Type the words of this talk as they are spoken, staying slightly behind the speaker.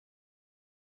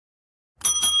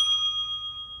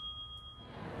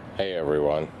Hey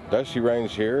everyone, Dusty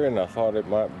Reins here, and I thought it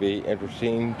might be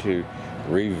interesting to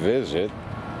revisit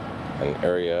an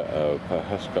area of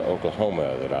Pawhuska,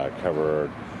 Oklahoma that I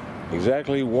covered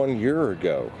exactly 1 year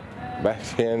ago. Back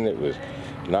then it was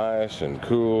nice and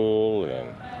cool and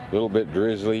a little bit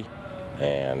drizzly,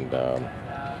 and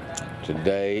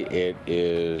today it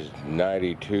is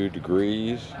 92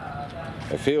 degrees.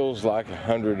 It feels like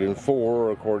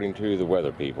 104 according to the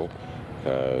weather people,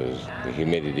 because the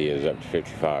humidity is up to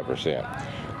 55%.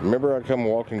 Remember, I come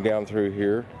walking down through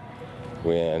here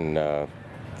when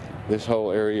this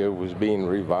whole area was being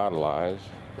revitalized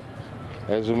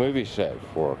as a movie set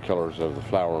for Killers of the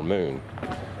Flower Moon.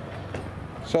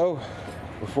 So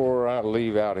before I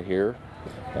leave out of here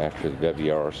after the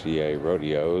WRCA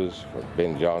rodeos for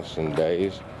Ben Johnson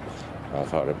days, I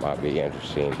thought it might be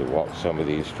interesting to walk some of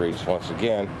these streets once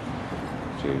again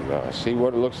to see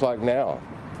what it looks like now.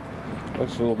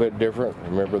 Looks a little bit different.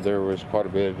 Remember, there was quite a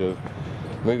bit of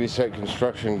movie set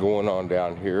construction going on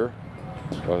down here.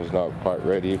 I was not quite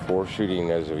ready for shooting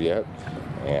as of yet,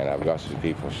 and I've got some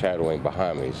people shadowing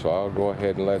behind me, so I'll go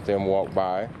ahead and let them walk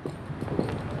by.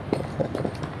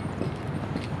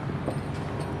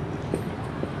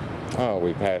 Oh,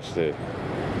 we passed the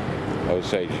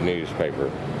Osage newspaper.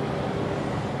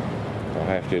 I'll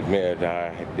have to admit,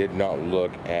 I did not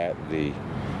look at the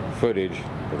footage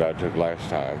that I took last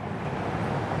time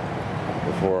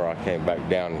before I came back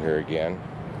down here again.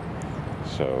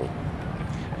 So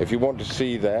if you want to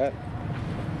see that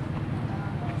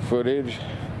footage,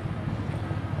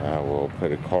 I will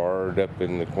put a card up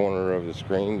in the corner of the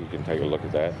screen. You can take a look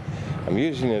at that. I'm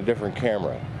using a different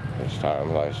camera this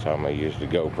time. Last time I used a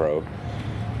GoPro,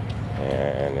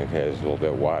 and it has a little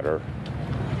bit wider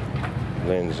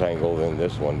lens angle than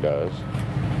this one does.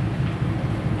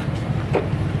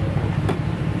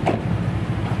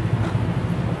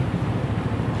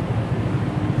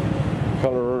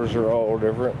 Colors are all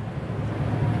different.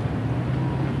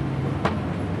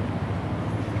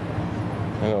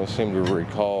 I don't seem to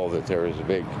recall that there was a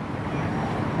big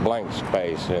blank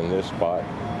space in this spot.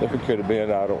 If it could have been,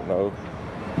 I don't know.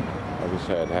 Like I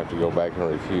said, I'd have to go back and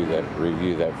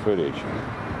review that footage.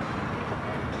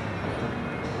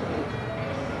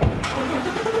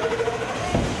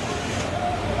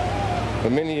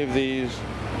 But many of these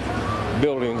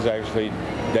buildings actually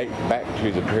date back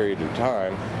to the period of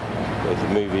time that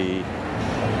the movie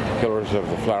Killers of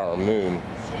the Flower Moon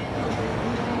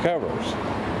covers.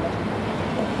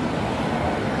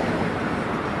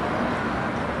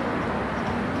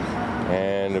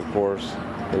 And of course,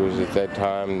 it was at that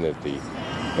time that the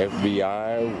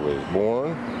F.B.I. was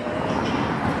born,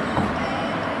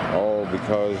 all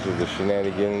because of the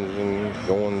shenanigans and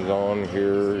goings on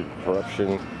here,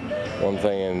 corruption, one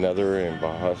thing and another in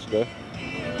Pawhuska.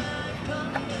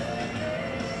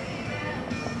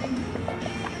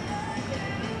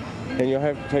 And you'll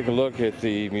have to take a look at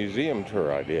the museum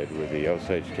tour I did with the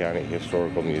Osage County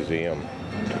Historical Museum.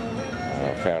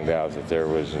 I found out that there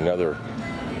was another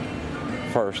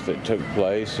first that took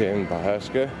place in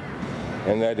Pawhuska,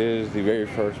 and that is the very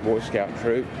first Boy Scout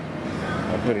troop.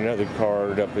 I put another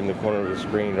card up in the corner of the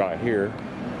screen right here.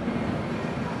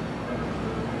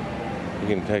 You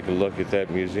can take a look at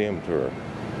that museum tour.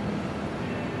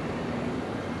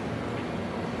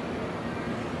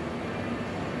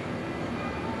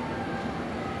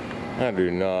 I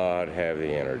do not have the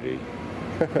energy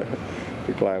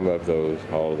to climb up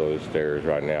all those stairs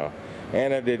right now,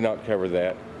 and I did not cover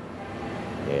that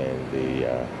in the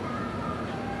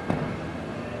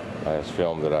last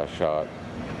film that I shot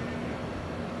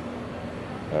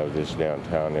of this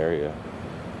downtown area.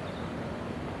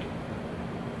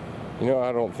 You know,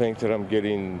 I don't think that I'm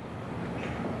getting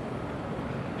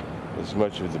as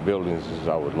much of the buildings as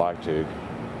I would like to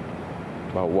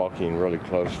by walking really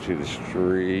close to the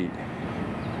street.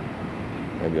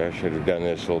 Maybe I should have done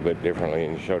this a little bit differently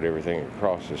and showed everything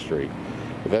across the street.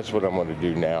 But that's what I'm going to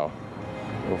do now.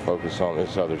 We'll focus on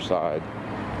this other side.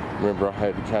 Remember, I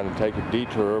had to kind of take a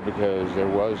detour because there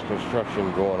was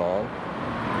construction going on.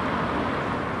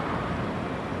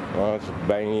 Lots of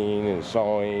banging and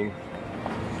sawing.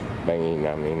 Banging,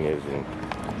 I mean, isn't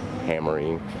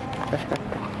hammering.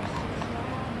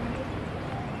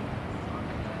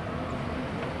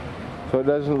 So it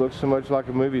doesn't look so much like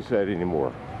a movie set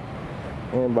anymore.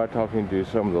 And by talking to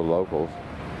some of the locals,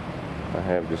 I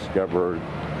have discovered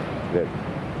that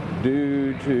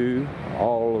due to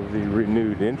all of the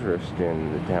renewed interest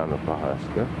in the town of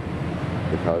Pawhuska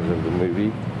because of the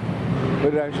movie,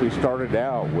 but it actually started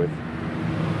out with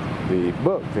the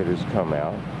book that has come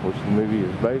out, which the movie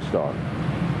is based on.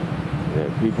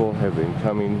 That people have been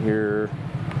coming here,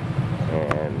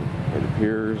 and it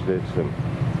appears that some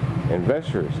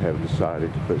investors have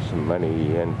decided to put some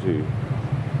money into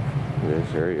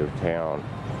this area of town.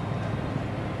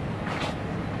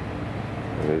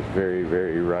 It was very,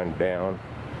 very run down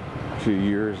 2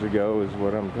 years ago is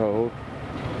what I'm told.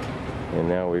 And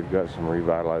now we've got some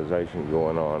revitalization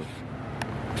going on.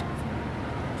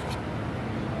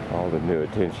 All the new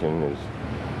attention has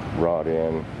brought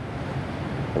in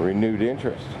a renewed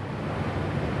interest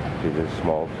to this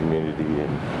small community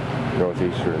in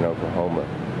northeastern Oklahoma.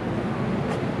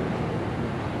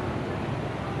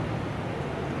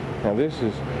 Now this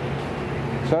is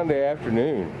Sunday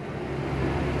afternoon.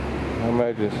 I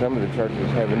imagine some of the churches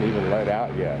haven't even let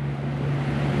out yet.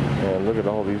 And look at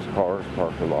all these cars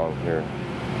parked along here,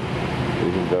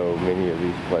 even though many of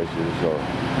these places are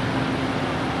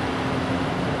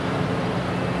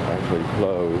actually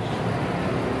closed.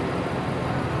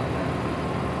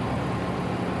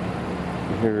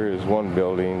 Here is one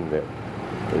building that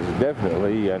is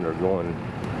definitely undergoing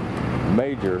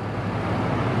major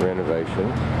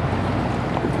renovation,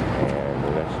 and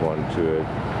the next one to it,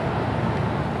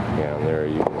 down there,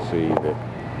 you can see that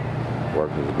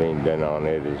work is being done on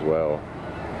it as well.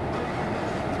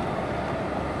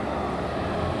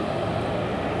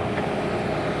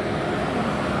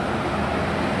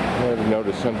 I've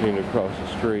noticed something across the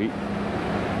street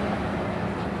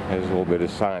has a little bit of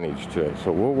signage to it,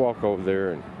 so we'll walk over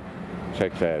there and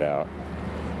check that out.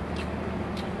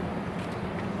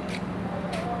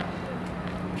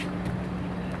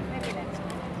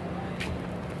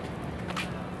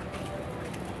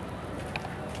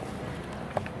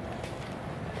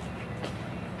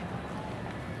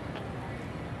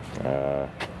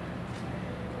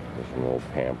 There's some little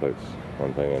pamphlets,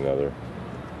 one thing or another.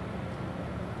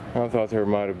 I thought there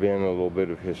might have been a little bit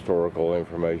of historical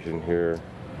information here.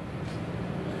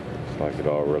 Looks like it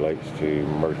all relates to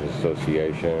Merchants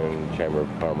Association, Chamber of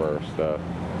Commerce stuff.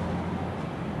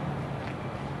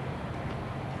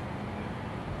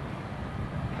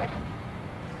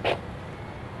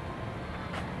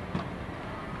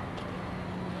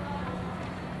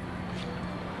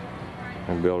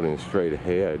 And building straight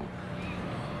ahead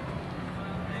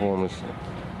forms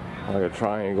like a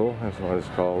triangle. That's what it's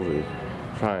called, the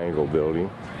triangle building.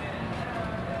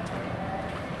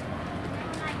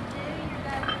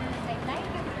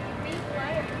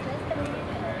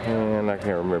 And I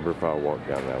can't remember if I walked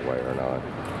down that way or not,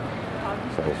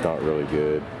 so it's not really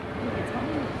good.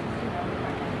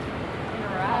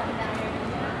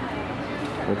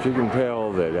 But you can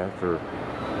tell that after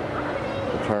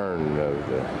the turn of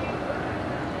the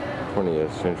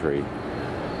 20th century,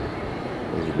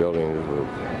 these buildings were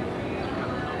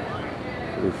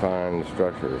pretty fine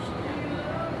structures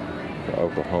for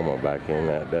Oklahoma back in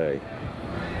that day.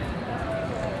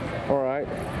 All right,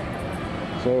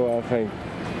 so I think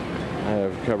I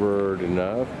have covered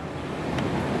enough.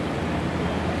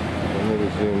 Let me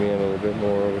zoom in a little bit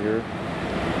more over here.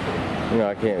 You know,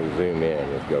 I can't zoom in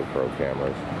with GoPro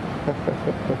cameras.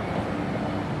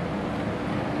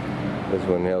 This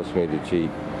one helps me to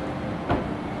cheat.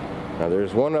 Now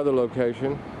there's one other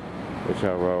location which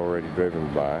I've already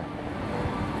driven by,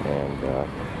 and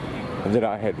that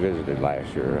I had visited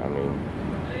last year,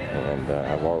 and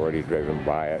I've already driven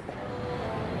by it.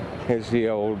 It's the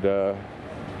old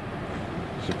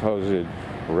supposed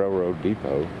railroad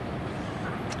depot,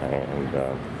 and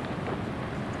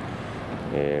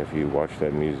if you watch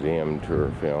that museum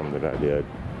tour film that I did,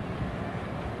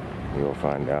 you'll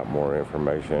find out more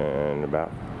information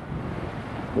about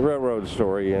the railroad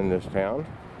story in this town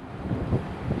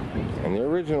and the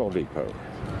original depot.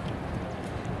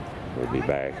 We'll be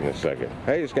back in a second.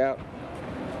 Hey, Scout.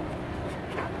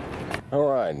 All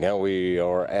right, now we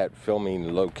are at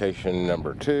filming location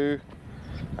number 2.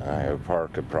 I have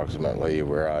parked approximately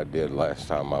where I did last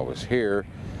time I was here,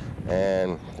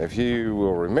 and if you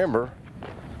will remember,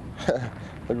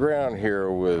 the ground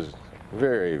here was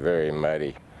very, very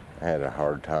muddy. I had a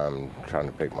hard time trying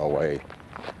to pick my way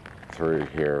through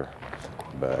here,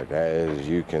 but as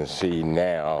you can see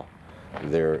now,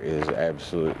 there is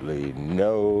absolutely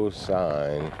no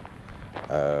sign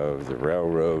of the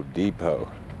railroad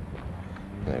depot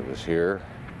that was here.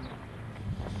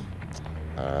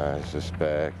 I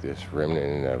suspect this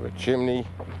remnant of a chimney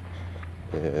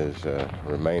is a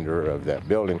remainder of that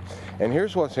building. And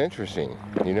here's what's interesting.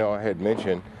 You know, I had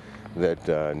mentioned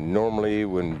that normally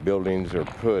when buildings are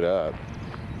put up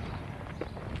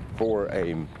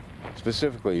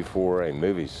specifically for a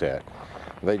movie set,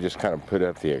 they just kind of put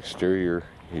up the exterior.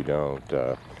 You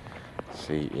don't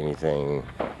see anything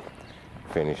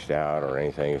finished out or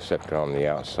anything except on the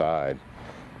outside.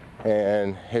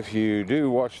 And if you do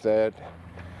watch that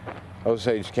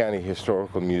Osage County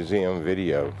Historical Museum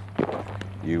video,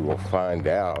 you will find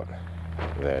out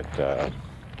that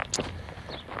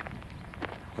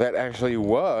that actually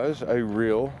was a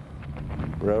real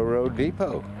railroad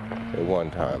depot at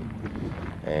one time.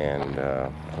 And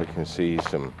we can see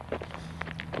some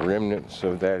remnants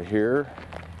of that here.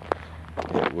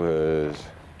 It was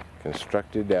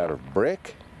constructed out of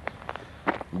brick,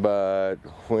 but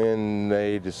when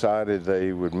they decided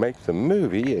they would make the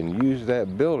movie and use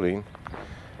that building,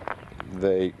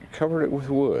 they covered it with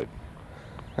wood.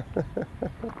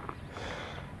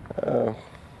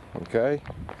 Okay,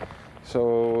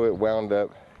 so it wound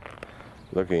up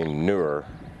looking newer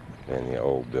than the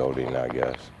old building, I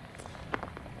guess.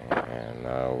 And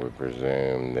I would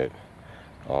presume that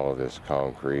all of this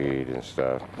concrete and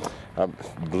stuff. I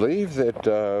believe that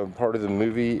part of the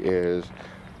movie is,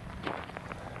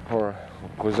 or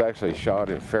was actually shot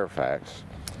in Fairfax.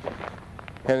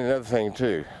 And another thing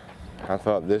too, I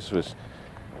thought this was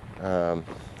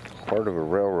part of a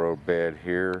railroad bed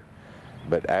here,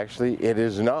 but actually it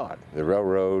is not. The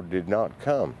railroad did not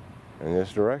come in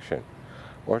this direction.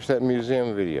 Watch that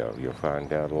museum video, you'll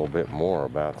find out a little bit more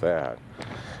about that.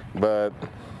 But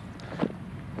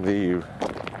the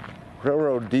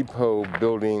railroad depot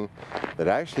building that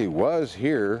actually was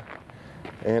here,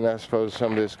 and I suppose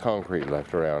some of this concrete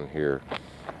left around here,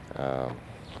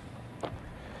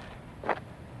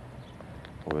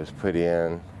 was put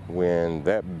in when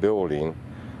that building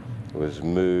was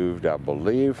moved, I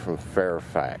believe, from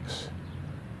Fairfax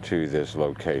to this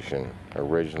location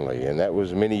originally, and that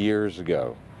was many years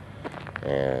ago.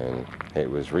 And it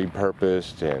was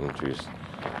repurposed into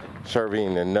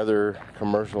serving another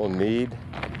commercial need.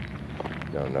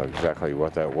 Don't know exactly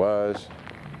what that was.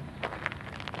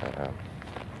 At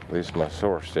least my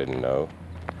source didn't know.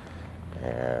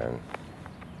 And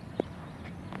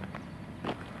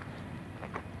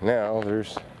now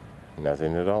there's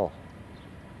nothing at all.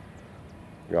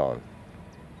 Gone.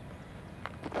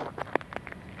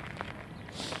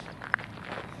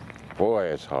 Boy,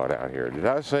 it's hot out here. Did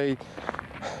I say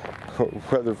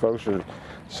weather folks are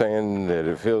saying that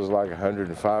it feels like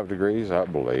 105 degrees? I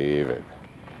believe it.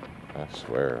 I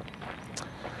swear.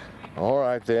 All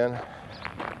right then.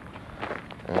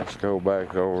 Let's go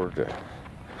back over to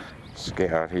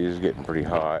Scout. He's getting pretty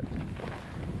hot.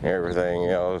 Everything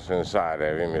else inside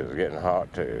of him is getting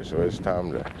hot too. So it's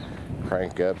time to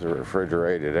crank up the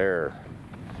refrigerated air.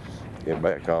 Get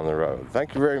back on the road.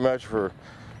 Thank you very much for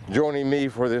joining me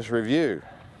for this review.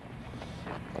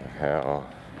 How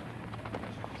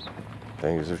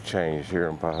things have changed here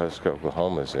in Pawhuska,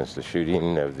 Oklahoma since the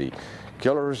shooting of the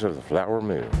Killers of the Flower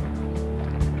Moon.